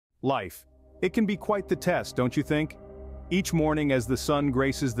Life. It can be quite the test, don't you think? Each morning as the sun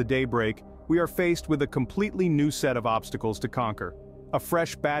graces the daybreak, we are faced with a completely new set of obstacles to conquer. A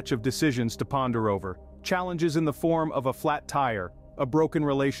fresh batch of decisions to ponder over. Challenges in the form of a flat tire, a broken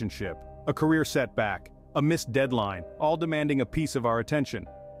relationship, a career setback, a missed deadline, all demanding a piece of our attention.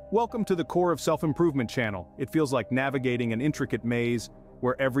 Welcome to the Core of Self-Improvement channel. It feels like navigating an intricate maze,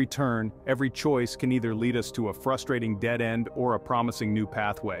 where every turn, every choice can either lead us to a frustrating dead end or a promising new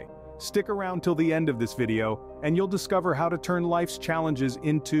pathway. Stick around till the end of this video, and you'll discover how to turn life's challenges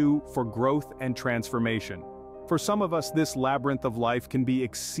for growth and transformation. For some of us, this labyrinth of life can be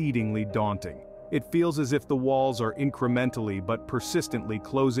exceedingly daunting. It feels as if the walls are incrementally but persistently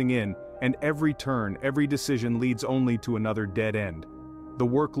closing in, and every turn, every decision leads only to another dead end. The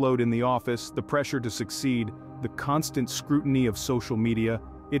workload in the office, the pressure to succeed, the constant scrutiny of social media,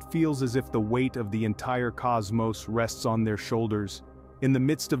 it feels as if the weight of the entire cosmos rests on their shoulders. In the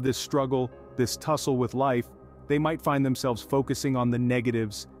midst of this struggle, this tussle with life, they might find themselves focusing on the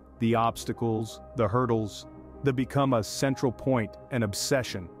negatives, the obstacles, the hurdles, that become a central point, an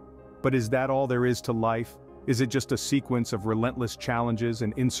obsession. But is that all there is to life? Is it just a sequence of relentless challenges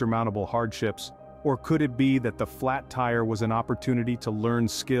and insurmountable hardships? Or could it be that the flat tire was an opportunity to learn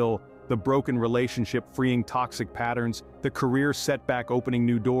skill, the broken relationship freeing toxic patterns, the career setback opening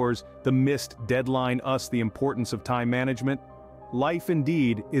new doors, the missed deadline the importance of time management? Life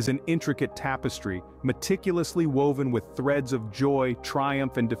indeed is an intricate tapestry, meticulously woven with threads of joy,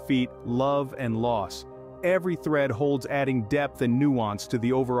 triumph and defeat, love and loss. Every thread holds adding depth and nuance to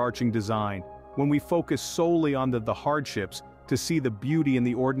the overarching design. When we focus solely on the hardships, to see the beauty in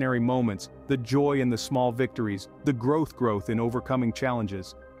the ordinary moments, the joy in the small victories, the growth in overcoming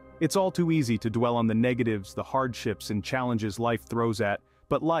challenges. It's all too easy to dwell on the negatives, the hardships and challenges life throws at,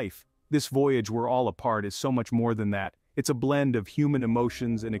 but life, this voyage we're all a part, is so much more than that. It's a blend of human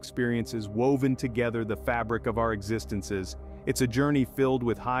emotions and experiences woven together the fabric of our existences. It's a journey filled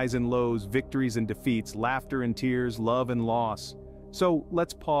with highs and lows, victories and defeats, laughter and tears, love and loss. So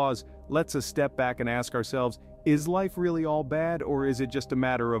let's pause, let's step back and ask ourselves, is life really all bad, or is it just a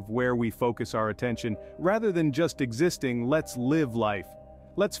matter of where we focus our attention? Rather than just existing, let's live life.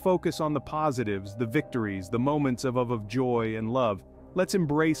 Let's focus on the positives, the victories, the moments of joy and love. Let's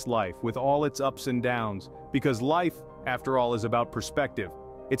embrace life with all its ups and downs, because life, after all, is about perspective.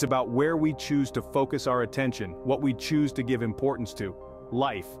 It's about where we choose to focus our attention, what we choose to give importance to.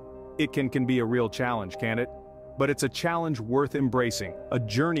 Life. It can be a real challenge, can't it? But it's a challenge worth embracing, a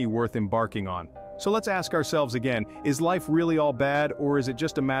journey worth embarking on. So let's ask ourselves again, is life really all bad, or is it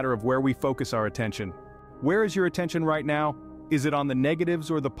just a matter of where we focus our attention? Where is your attention right now? Is it on the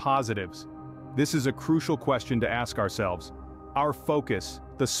negatives or the positives? This is a crucial question to ask ourselves. Our focus,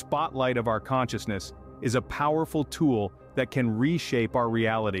 the spotlight of our consciousness, is a powerful tool that can reshape our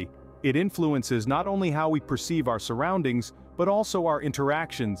reality. It influences not only how we perceive our surroundings, but also our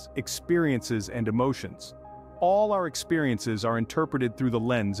interactions, experiences, and emotions. All our experiences are interpreted through the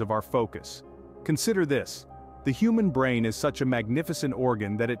lens of our focus. Consider this. The human brain is such a magnificent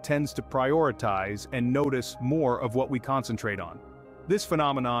organ that it tends to prioritize and notice more of what we concentrate on. This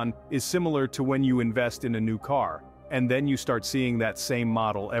phenomenon is similar to when you invest in a new car, and then you start seeing that same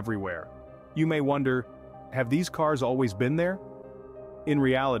model everywhere. You may wonder, have these cars always been there? In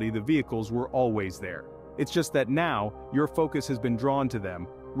reality, the vehicles were always there. It's just that now, your focus has been drawn to them,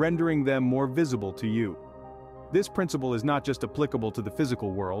 rendering them more visible to you. This principle is not just applicable to the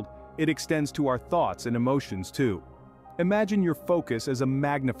physical world, it extends to our thoughts and emotions too. Imagine your focus as a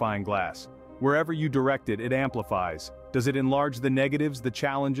magnifying glass. Wherever you direct it, it amplifies. Does it enlarge the negatives, the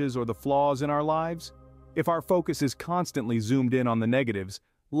challenges, or the flaws in our lives? If our focus is constantly zoomed in on the negatives,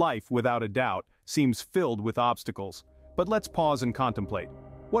 life, without a doubt, seems filled with obstacles. But let's pause and contemplate.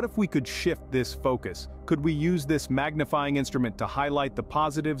 What if we could shift this focus? Could we use this magnifying instrument to highlight the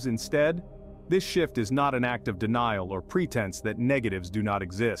positives instead? This shift is not an act of denial or pretense that negatives do not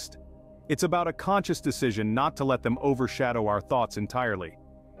exist. It's about a conscious decision not to let them overshadow our thoughts entirely.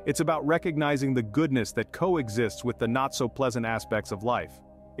 It's about recognizing the goodness that coexists with the not-so-pleasant aspects of life.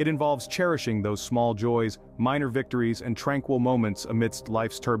 It involves cherishing those small joys, minor victories, and tranquil moments amidst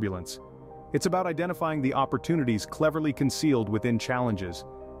life's turbulence. It's about identifying the opportunities cleverly concealed within challenges,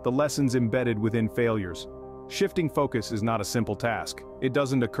 the lessons embedded within failures. Shifting focus is not a simple task. It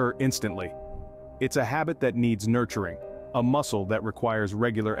doesn't occur instantly. It's a habit that needs nurturing, a muscle that requires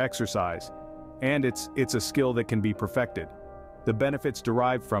regular exercise, and it's a skill that can be perfected. The benefits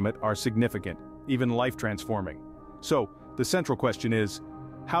derived from it are significant, even life-transforming. So, the central question is,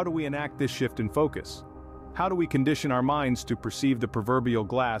 how do we enact this shift in focus? How do we condition our minds to perceive the proverbial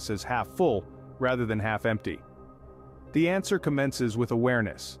glass as half full rather than half empty? The answer commences with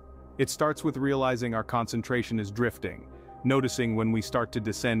awareness. It starts with realizing our concentration is drifting, noticing when we start to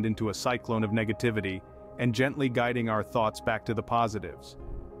descend into a cyclone of negativity, and gently guiding our thoughts back to the positives.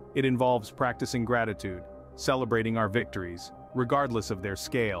 It involves practicing gratitude, celebrating our victories, regardless of their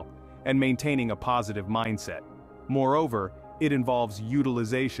scale, and maintaining a positive mindset. Moreover, it involves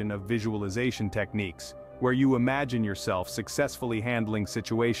utilization of visualization techniques, where you imagine yourself successfully handling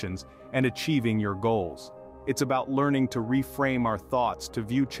situations and achieving your goals. It's about learning to reframe our thoughts to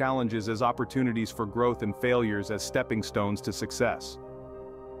view challenges as opportunities for growth and failures as stepping stones to success.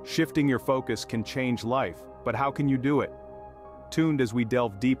 Shifting your focus can change life, but how can you do it? Tuned as we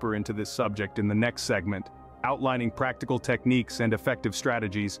delve deeper into this subject in the next segment, outlining practical techniques and effective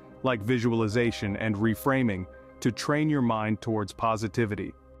strategies like visualization and reframing to train your mind towards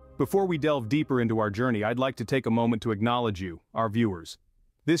positivity. Before we delve deeper into our journey, I'd like to take a moment to acknowledge you, our viewers.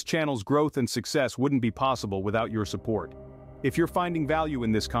 This channel's growth and success wouldn't be possible without your support. If you're finding value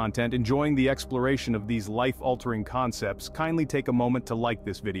in this content, enjoying the exploration of these life-altering concepts, kindly take a moment to like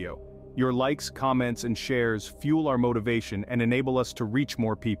this video. Your likes, comments, and shares fuel our motivation and enable us to reach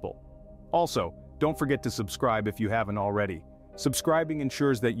more people. Also, don't forget to subscribe if you haven't already. Subscribing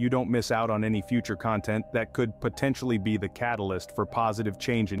ensures that you don't miss out on any future content that could potentially be the catalyst for positive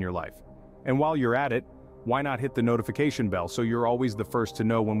change in your life. And while you're at it, why not hit the notification bell so you're always the first to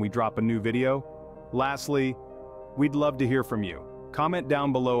know when we drop a new video? Lastly, we'd love to hear from you. Comment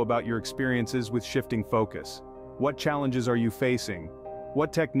down below about your experiences with shifting focus. What challenges are you facing?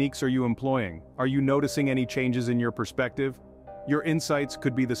 What techniques are you employing? Are you noticing any changes in your perspective? Your insights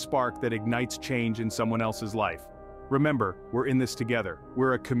could be the spark that ignites change in someone else's life. Remember, we're in this together.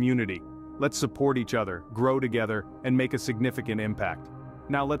 We're a community. Let's support each other, grow together, and make a significant impact.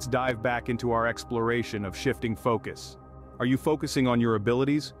 Now let's dive back into our exploration of shifting focus. Are you focusing on your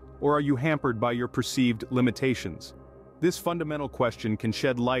abilities, or are you hampered by your perceived limitations? This fundamental question can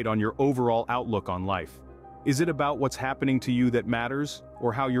shed light on your overall outlook on life. Is it about what's happening to you that matters,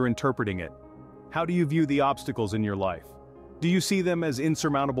 or how you're interpreting it? How do you view the obstacles in your life? Do you see them as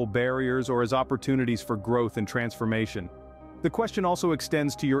insurmountable barriers or as opportunities for growth and transformation? The question also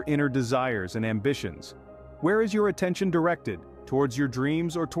extends to your inner desires and ambitions. Where is your attention directed? Towards your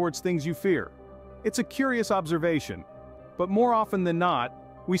dreams or towards things you fear? It's a curious observation, but more often than not,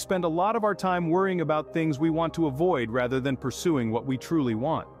 we spend a lot of our time worrying about things we want to avoid rather than pursuing what we truly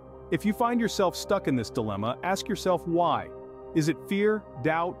want. If you find yourself stuck in this dilemma, ask yourself why. Is it fear,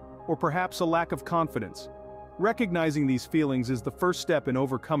 doubt, or perhaps a lack of confidence? Recognizing these feelings is the first step in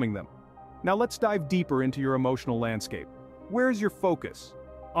overcoming them. Now let's dive deeper into your emotional landscape. Where is your focus?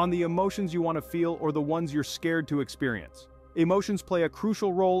 On the emotions you want to feel or the ones you're scared to experience? Emotions play a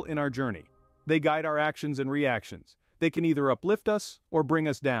crucial role in our journey. They guide our actions and reactions. They can either uplift us or bring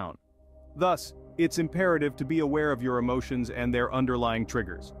us down. Thus, it's imperative to be aware of your emotions and their underlying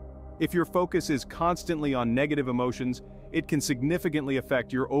triggers. If your focus is constantly on negative emotions, it can significantly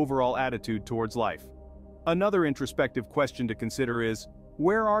affect your overall attitude towards life. Another introspective question to consider is,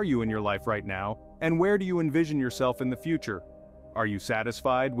 where are you in your life right now, and where do you envision yourself in the future? Are you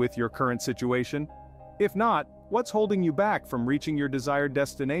satisfied with your current situation? If not, what's holding you back from reaching your desired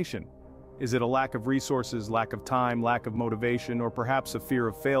destination? Is it a lack of resources, lack of time, lack of motivation, or perhaps a fear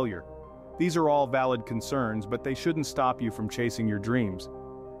of failure? These are all valid concerns, but they shouldn't stop you from chasing your dreams.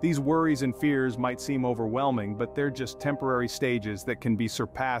 These worries and fears might seem overwhelming, but they're just temporary stages that can be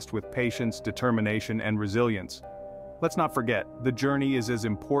surpassed with patience, determination, and resilience. Let's not forget, the journey is as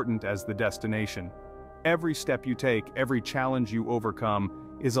important as the destination. Every step you take, every challenge you overcome,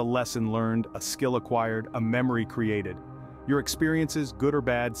 is a lesson learned, a skill acquired, a memory created. Your experiences, good or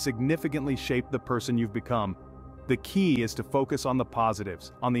bad, significantly shape the person you've become. The key is to focus on the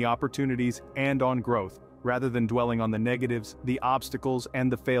positives, on the opportunities, and on growth, rather than dwelling on the negatives, the obstacles,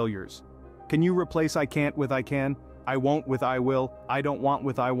 and the failures. Can you replace I can't with I can? I won't with I will? I don't want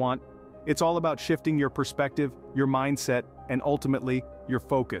with I want? It's all about shifting your perspective, your mindset, and ultimately, your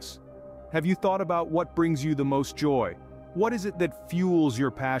focus. Have you thought about what brings you the most joy? What is it that fuels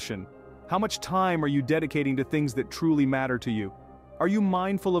your passion? How much time are you dedicating to things that truly matter to you? Are you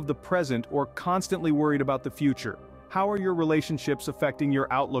mindful of the present or constantly worried about the future? How are your relationships affecting your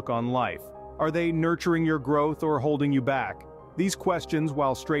outlook on life? Are they nurturing your growth or holding you back? These questions,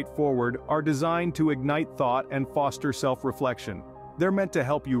 while straightforward, are designed to ignite thought and foster self-reflection. They're meant to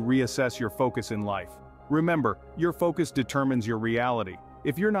help you reassess your focus in life. Remember, your focus determines your reality.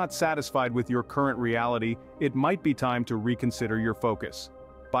 If you're not satisfied with your current reality, it might be time to reconsider your focus.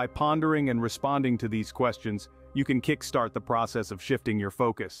 By pondering and responding to these questions, you can kickstart the process of shifting your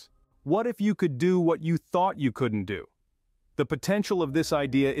focus. What if you could do what you thought you couldn't do? The potential of this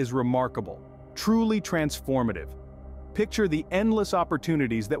idea is remarkable, truly transformative. Picture the endless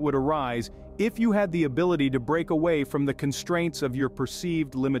opportunities that would arise if you had the ability to break away from the constraints of your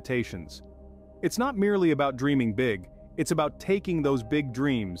perceived limitations. It's not merely about dreaming big, it's about taking those big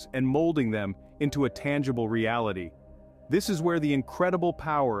dreams and molding them into a tangible reality. This is where the incredible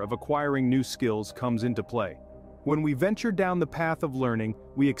power of acquiring new skills comes into play. When we venture down the path of learning,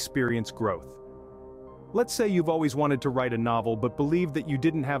 we experience growth. Let's say you've always wanted to write a novel but believed that you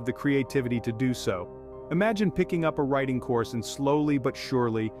didn't have the creativity to do so. Imagine picking up a writing course and slowly but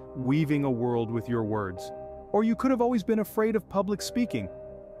surely weaving a world with your words. Or you could have always been afraid of public speaking.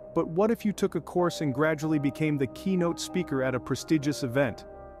 But what if you took a course and gradually became the keynote speaker at a prestigious event?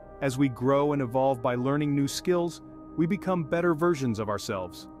 As we grow and evolve by learning new skills, we become better versions of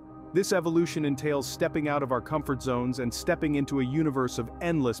ourselves. This evolution entails stepping out of our comfort zones and stepping into a universe of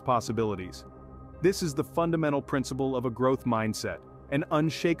endless possibilities. This is the fundamental principle of a growth mindset, an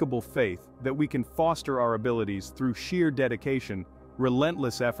unshakable faith that we can foster our abilities through sheer dedication,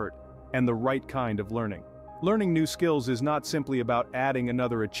 relentless effort, and the right kind of learning. Learning new skills is not simply about adding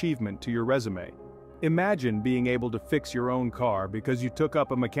another achievement to your resume. Imagine being able to fix your own car because you took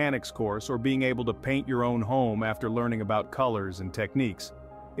up a mechanics course, or being able to paint your own home after learning about colors and techniques.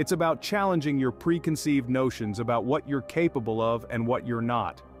 It's about challenging your preconceived notions about what you're capable of and what you're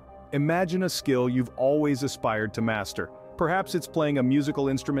not. Imagine a skill you've always aspired to master. Perhaps it's playing a musical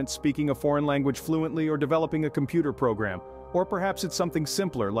instrument, speaking a foreign language fluently, or developing a computer program. Or perhaps it's something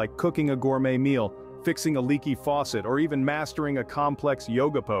simpler like cooking a gourmet meal, fixing a leaky faucet, or even mastering a complex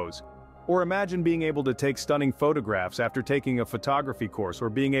yoga pose. Or imagine being able to take stunning photographs after taking a photography course, or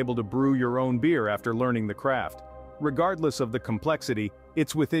being able to brew your own beer after learning the craft. Regardless of the complexity,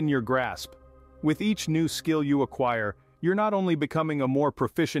 it's within your grasp. With each new skill you acquire, you're not only becoming a more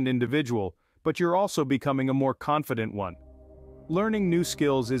proficient individual, but you're also becoming a more confident one. Learning new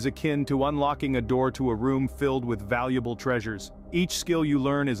skills is akin to unlocking a door to a room filled with valuable treasures. Each skill you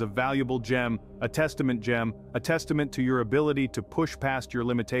learn is a valuable gem, a testament to your ability to push past your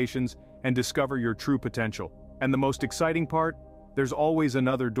limitations and discover your true potential. And the most exciting part? There's always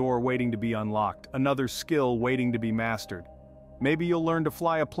another door waiting to be unlocked, another skill waiting to be mastered. Maybe you'll learn to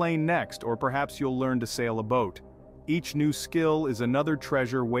fly a plane next, or perhaps you'll learn to sail a boat. Each new skill is another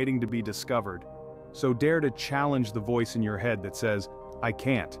treasure waiting to be discovered. So dare to challenge the voice in your head that says, "I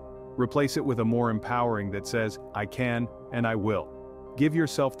can't." Replace it with a more empowering that says, "I can and I will." Give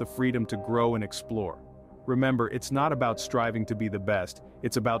yourself the freedom to grow and explore. Remember, it's not about striving to be the best,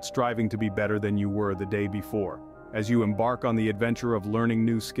 it's about striving to be better than you were the day before. As you embark on the adventure of learning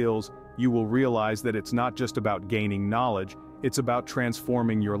new skills, you will realize that it's not just about gaining knowledge, it's about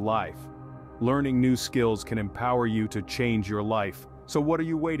transforming your life. Learning new skills can empower you to change your life. So what are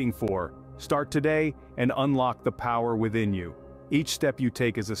you waiting for? Start today and unlock the power within you. Each step you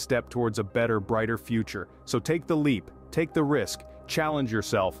take is a step towards a better, brighter future. So take the leap, take the risk, challenge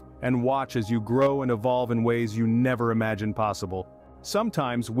yourself, and watch as you grow and evolve in ways you never imagined possible.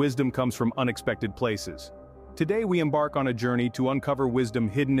 Sometimes wisdom comes from unexpected places. Today we embark on a journey to uncover wisdom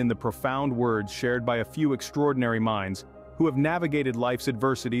hidden in the profound words shared by a few extraordinary minds who have navigated life's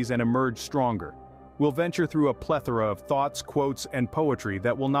adversities and emerged stronger. We'll venture through a plethora of thoughts, quotes, and poetry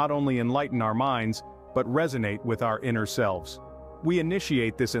that will not only enlighten our minds, but resonate with our inner selves. We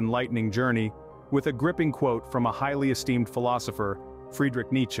initiate this enlightening journey with a gripping quote from a highly esteemed philosopher,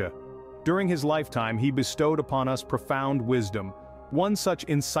 Friedrich Nietzsche. During his lifetime, he bestowed upon us profound wisdom. One such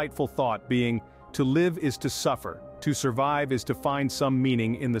insightful thought being, "To live is to suffer, to survive is to find some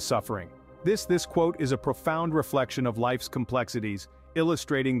meaning in the suffering." This quote is a profound reflection of life's complexities,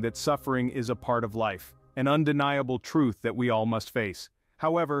 illustrating that suffering is a part of life, an undeniable truth that we all must face.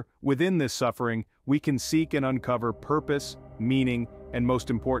 However, within this suffering, we can seek and uncover purpose, meaning, and most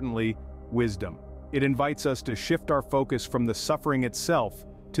importantly, wisdom. It invites us to shift our focus from the suffering itself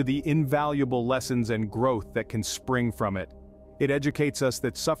to the invaluable lessons and growth that can spring from it. It educates us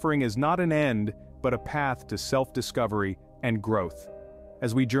that suffering is not an end, but a path to self-discovery and growth.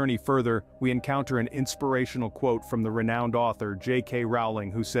 As we journey further, we encounter an inspirational quote from the renowned author J.K.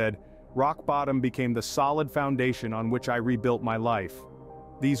 Rowling, who said, "Rock bottom became the solid foundation on which I rebuilt my life."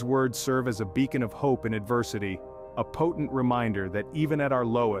 These words serve as a beacon of hope in adversity, a potent reminder that even at our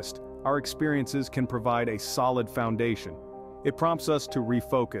lowest, our experiences can provide a solid foundation. It prompts us to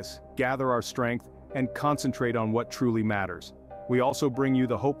refocus, gather our strength, and concentrate on what truly matters. We also bring you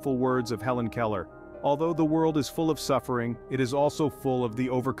the hopeful words of Helen Keller. "Although the world is full of suffering, it is also full of the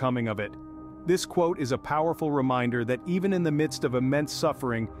overcoming of it." This quote is a powerful reminder that even in the midst of immense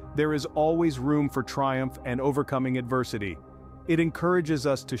suffering, there is always room for triumph and overcoming adversity. It encourages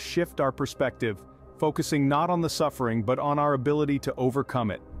us to shift our perspective, focusing not on the suffering but on our ability to overcome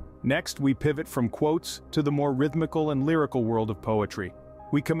it. Next, we pivot from quotes to the more rhythmical and lyrical world of poetry.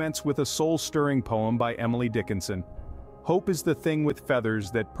 We commence with a soul-stirring poem by Emily Dickinson. Hope is the thing with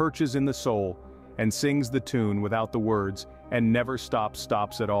feathers that perches in the soul and sings the tune without the words and never stops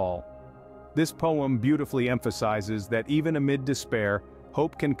at all. This poem beautifully emphasizes that even amid despair,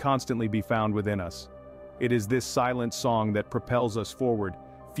 hope can constantly be found within us. It is this silent song that propels us forward,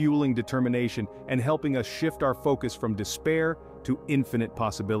 fueling determination and helping us shift our focus from despair to infinite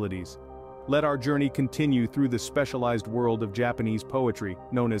possibilities. Let our journey continue through the specialized world of Japanese poetry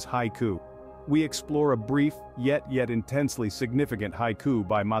known as haiku. We explore a brief, yet intensely significant haiku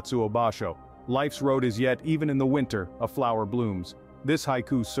by Matsuo Basho. Life's road is yet, even in the winter, a flower blooms. This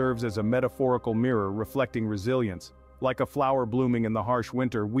haiku serves as a metaphorical mirror reflecting resilience. Like a flower blooming in the harsh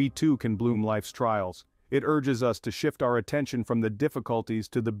winter, we too can bloom life's trials. It urges us to shift our attention from the difficulties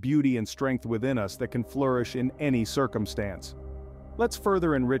to the beauty and strength within us that can flourish in any circumstance. Let's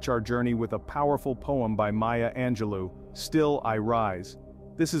further enrich our journey with a powerful poem by Maya Angelou, Still I Rise.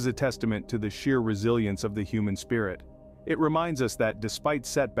 This is a testament to the sheer resilience of the human spirit. It reminds us that despite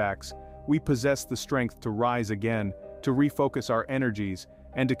setbacks, we possess the strength to rise again, to refocus our energies,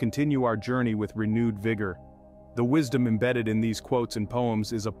 and to continue our journey with renewed vigor. The wisdom embedded in these quotes and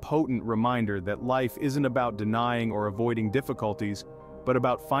poems is a potent reminder that life isn't about denying or avoiding difficulties, but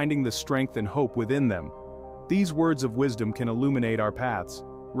about finding the strength and hope within them. These words of wisdom can illuminate our paths,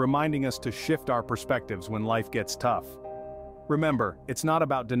 reminding us to shift our perspectives when life gets tough. Remember, it's not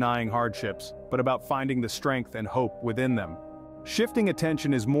about denying hardships, but about finding the strength and hope within them. Shifting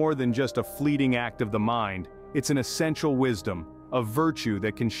attention is more than just a fleeting act of the mind, it's an essential wisdom, a virtue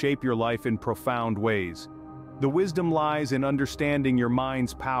that can shape your life in profound ways. The wisdom lies in understanding your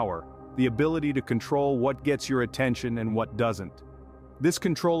mind's power, the ability to control what gets your attention and what doesn't. This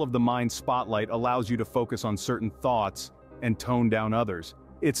control of the mind spotlight allows you to focus on certain thoughts and tone down others.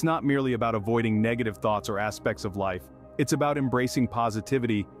 It's not merely about avoiding negative thoughts or aspects of life, it's about embracing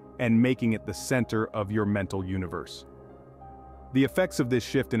positivity and making it the center of your mental universe. The effects of this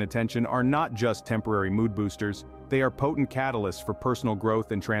shift in attention are not just temporary mood boosters, they are potent catalysts for personal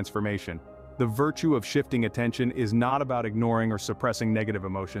growth and transformation. The virtue of shifting attention is not about ignoring or suppressing negative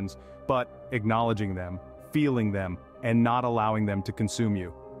emotions, but acknowledging them, feeling them, and not allowing them to consume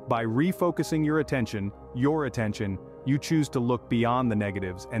you. By refocusing your attention, you choose to look beyond the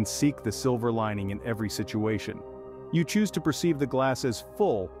negatives and seek the silver lining in every situation. You choose to perceive the glass as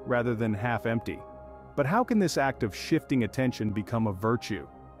full rather than half empty. But how can this act of shifting attention become a virtue?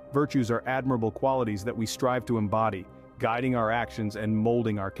 Virtues are admirable qualities that we strive to embody, guiding our actions and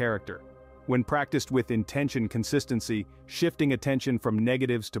molding our character. When practiced with intention consistency, shifting attention from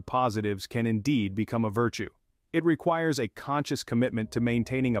negatives to positives can indeed become a virtue. It requires a conscious commitment to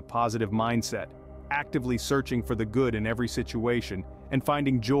maintaining a positive mindset, actively searching for the good in every situation, and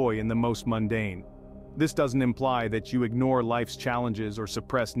finding joy in the most mundane. This doesn't imply that you ignore life's challenges or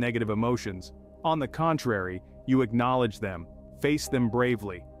suppress negative emotions. On the contrary, you acknowledge them, face them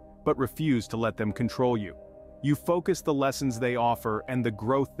bravely, but refuse to let them control you. You focus the lessons they offer and the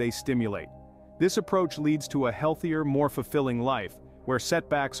growth they stimulate. This approach leads to a healthier, more fulfilling life, where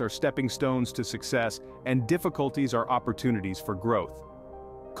setbacks are stepping stones to success and difficulties are opportunities for growth.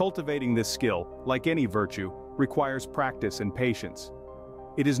 Cultivating this skill, like any virtue, requires practice and patience.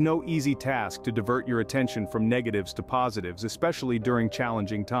 It is no easy task to divert your attention from negatives to positives, especially during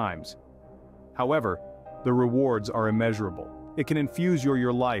challenging times. However, the rewards are immeasurable. It can infuse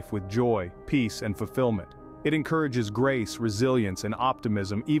your life with joy, peace, and fulfillment. It encourages grace, resilience, and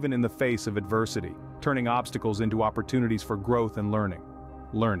optimism even in the face of adversity, turning obstacles into opportunities for growth and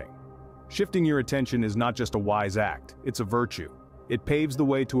learning. Shifting your attention is not just a wise act, it's a virtue. It paves the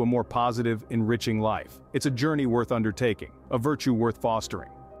way to a more positive, enriching life. It's a journey worth undertaking, a virtue worth fostering.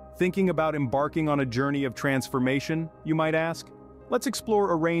 Thinking about embarking on a journey of transformation, you might ask? Let's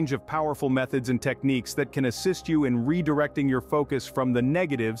explore a range of powerful methods and techniques that can assist you in redirecting your focus from the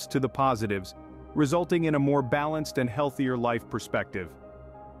negatives to the positives, resulting in a more balanced and healthier life perspective.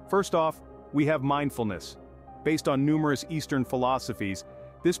 First off, we have mindfulness. Based on numerous Eastern philosophies,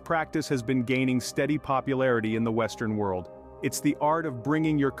 this practice has been gaining steady popularity in the Western world. It's the art of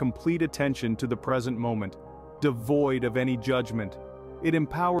bringing your complete attention to the present moment, devoid of any judgment. It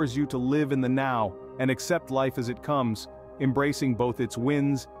empowers you to live in the now and accept life as it comes, embracing both its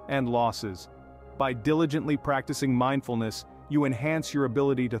wins and losses. By diligently practicing mindfulness, you enhance your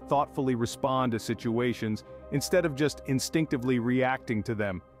ability to thoughtfully respond to situations instead of just instinctively reacting to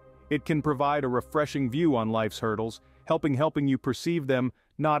them. It can provide a refreshing view on life's hurdles, helping you perceive them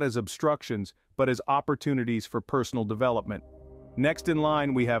not as obstructions, but as opportunities for personal development. Next in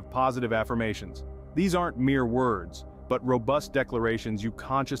line, we have positive affirmations. These aren't mere words, but robust declarations you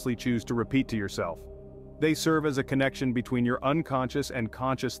consciously choose to repeat to yourself. They serve as a connection between your unconscious and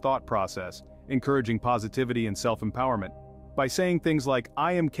conscious thought process, encouraging positivity and self-empowerment. By saying things like,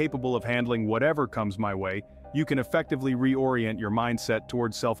 "I am capable of handling whatever comes my way," you can effectively reorient your mindset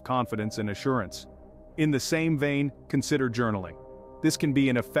towards self-confidence and assurance. In the same vein, consider journaling. This can be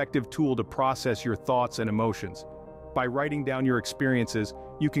an effective tool to process your thoughts and emotions. By writing down your experiences,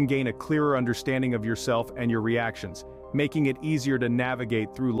 you can gain a clearer understanding of yourself and your reactions, making it easier to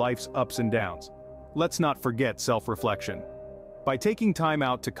navigate through life's ups and downs. Let's not forget self-reflection. By taking time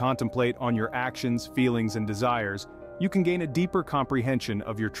out to contemplate on your actions, feelings, and desires, you can gain a deeper comprehension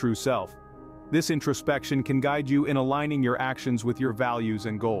of your true self. This introspection can guide you in aligning your actions with your values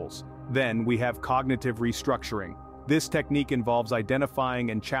and goals. Then we have cognitive restructuring. This technique involves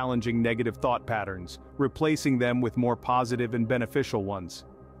identifying and challenging negative thought patterns, replacing them with more positive and beneficial ones.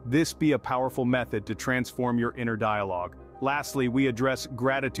 This be a powerful method to transform your inner dialogue. Lastly, we address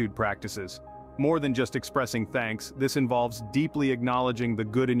gratitude practices. More than just expressing thanks, this involves deeply acknowledging the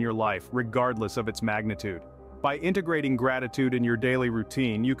good in your life, regardless of its magnitude. By integrating gratitude in your daily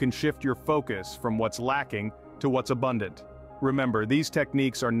routine, you can shift your focus from what's lacking to what's abundant. Remember, these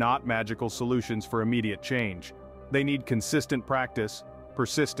techniques are not magical solutions for immediate change. They need consistent practice,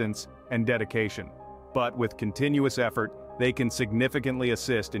 persistence, and dedication. But with continuous effort, they can significantly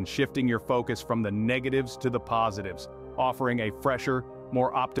assist in shifting your focus from the negatives to the positives, offering a fresher,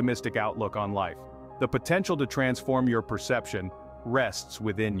 more optimistic outlook on life. The potential to transform your perception rests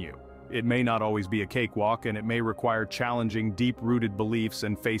within you. It may not always be a cakewalk, and it may require challenging deep-rooted beliefs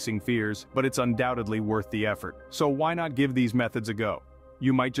and facing fears, but it's undoubtedly worth the effort. So why not give these methods a go?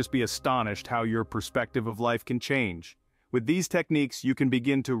 You might just be astonished how your perspective of life can change. With these techniques, you can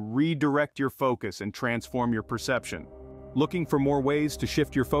begin to redirect your focus and transform your perception. Looking for more ways to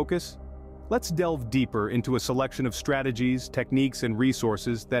shift your focus? Let's delve deeper into a selection of strategies, techniques, and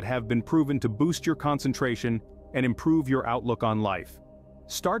resources that have been proven to boost your concentration and improve your outlook on life.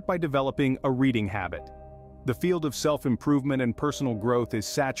 Start by developing a reading habit. The field of self-improvement and personal growth is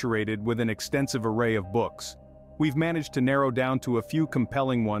saturated with an extensive array of books. We've managed to narrow down to a few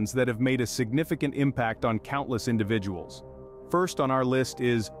compelling ones that have made a significant impact on countless individuals. First on our list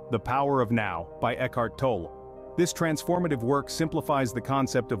is The Power of Now by Eckhart Tolle. This transformative work simplifies the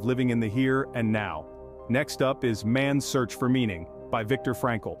concept of living in the here and now. Next up is Man's Search for Meaning by Viktor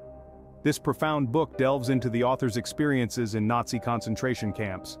Frankl. This profound book delves into the author's experiences in Nazi concentration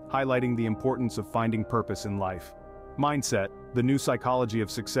camps, highlighting the importance of finding purpose in life. Mindset, The New Psychology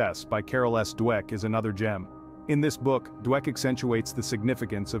of Success by Carol S. Dweck is another gem. In this book, Dweck accentuates the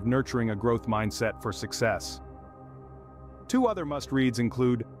significance of nurturing a growth mindset for success. Two other must-reads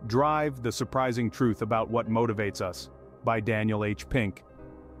include Drive, The Surprising Truth About What Motivates Us by Daniel H. Pink,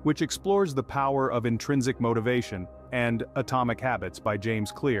 which explores the power of intrinsic motivation, and Atomic Habits by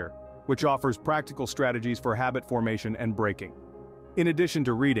James Clear, which offers practical strategies for habit formation and breaking. In addition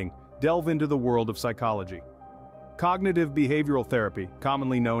to reading, delve into the world of psychology. Cognitive behavioral therapy,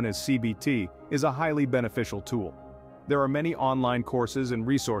 commonly known as CBT, is a highly beneficial tool. There are many online courses and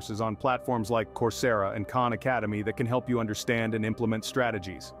resources on platforms like Coursera and Khan Academy that can help you understand and implement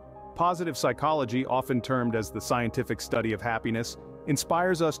strategies. Positive psychology, often termed as the scientific study of happiness,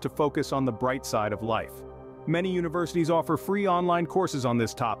 inspires us to focus on the bright side of life. Many universities offer free online courses on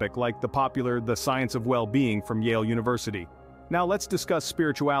this topic, like the popular The Science of Well-Being from Yale University. Now let's discuss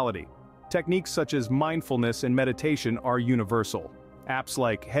spirituality. Techniques such as mindfulness and meditation are universal. Apps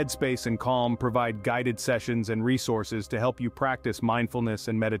like Headspace and Calm provide guided sessions and resources to help you practice mindfulness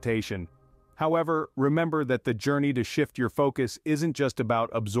and meditation. However, remember that the journey to shift your focus isn't just about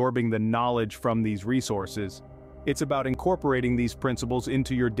absorbing the knowledge from these resources. It's about incorporating these principles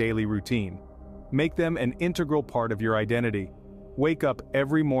into your daily routine. Make them an integral part of your identity. Wake up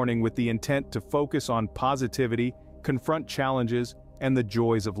every morning with the intent to focus on positivity, confront challenges, and the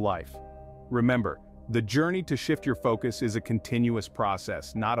joys of life. Remember, the journey to shift your focus is a continuous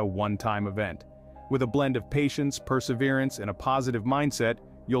process, not a one-time event. With a blend of patience, perseverance, and a positive mindset,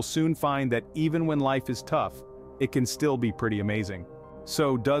 you'll soon find that even when life is tough, it can still be pretty amazing.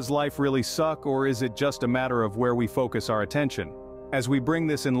 So, does life really suck, or is it just a matter of where we focus our attention? As we bring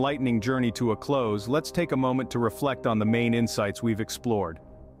this enlightening journey to a close, let's take a moment to reflect on the main insights we've explored.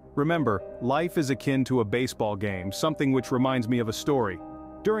 Remember, life is akin to a baseball game, something which reminds me of a story.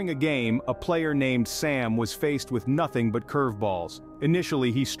 During a game, a player named Sam was faced with nothing but curveballs.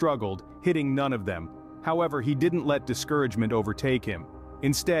 Initially, he struggled, hitting none of them. However, he didn't let discouragement overtake him.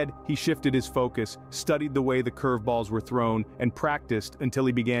 Instead, he shifted his focus, studied the way the curveballs were thrown, and practiced until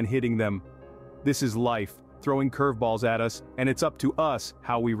he began hitting them. This is life, throwing curveballs at us, and it's up to us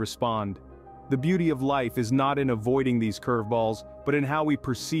how we respond. The beauty of life is not in avoiding these curveballs, but in how we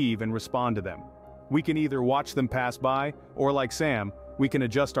perceive and respond to them. We can either watch them pass by, or like Sam, we can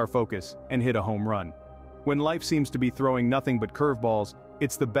adjust our focus and hit a home run. When life seems to be throwing nothing but curveballs,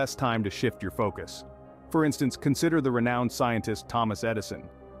 it's the best time to shift your focus. For instance, consider the renowned scientist Thomas Edison.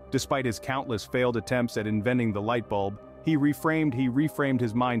 Despite his countless failed attempts at inventing the light bulb, he reframed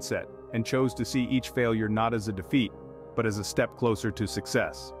his mindset and chose to see each failure not as a defeat, but as a step closer to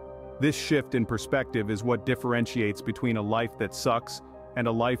success. This shift in perspective is what differentiates between a life that sucks and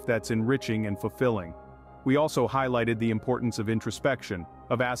a life that's enriching and fulfilling. We also highlighted the importance of introspection,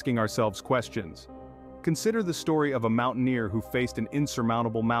 of asking ourselves questions. Consider the story of a mountaineer who faced an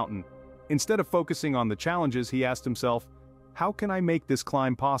insurmountable mountain. Instead of focusing on the challenges, he asked himself, "How can I make this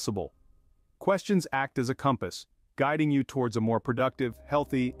climb possible?" Questions act as a compass, guiding you towards a more productive,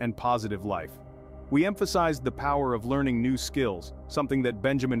 healthy, and positive life. We emphasized the power of learning new skills, something that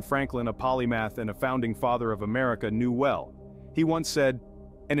Benjamin Franklin, a polymath and a founding father of America, knew well. He once said,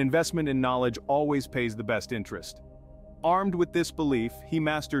 "An investment in knowledge always pays the best interest." Armed with this belief, he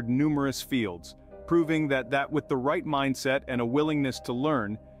mastered numerous fields, proving that with the right mindset and a willingness to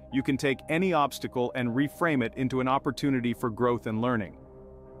learn, you can take any obstacle and reframe it into an opportunity for growth and learning.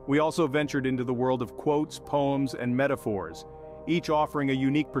 We also ventured into the world of quotes, poems, and metaphors, each offering a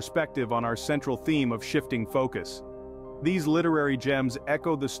unique perspective on our central theme of shifting focus. These literary gems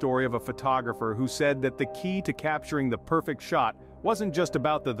echo the story of a photographer who said that the key to capturing the perfect shot wasn't just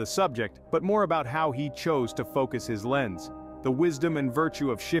about the subject, but more about how he chose to focus his lens. The wisdom and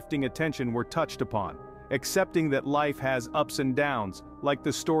virtue of shifting attention were touched upon, accepting that life has ups and downs, like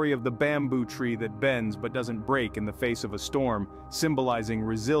the story of the bamboo tree that bends but doesn't break in the face of a storm, symbolizing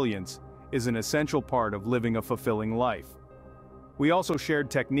resilience, is an essential part of living a fulfilling life. We also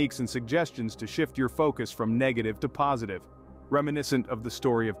shared techniques and suggestions to shift your focus from negative to positive, reminiscent of the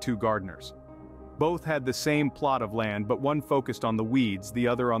story of two gardeners. Both had the same plot of land, but one focused on the weeds, the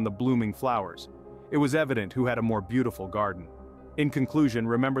other on the blooming flowers. It was evident who had a more beautiful garden. In conclusion,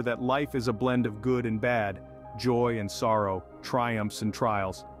 remember that life is a blend of good and bad, joy and sorrow, triumphs and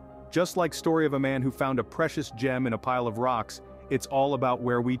trials. Just like story of a man who found a precious gem in a pile of rocks, it's all about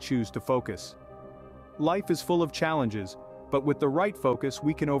where we choose to focus. Life is full of challenges, but with the right focus,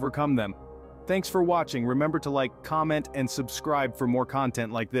 we can overcome them. Thanks for watching. Remember to like, comment, and subscribe for more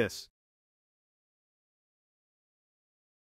content like this.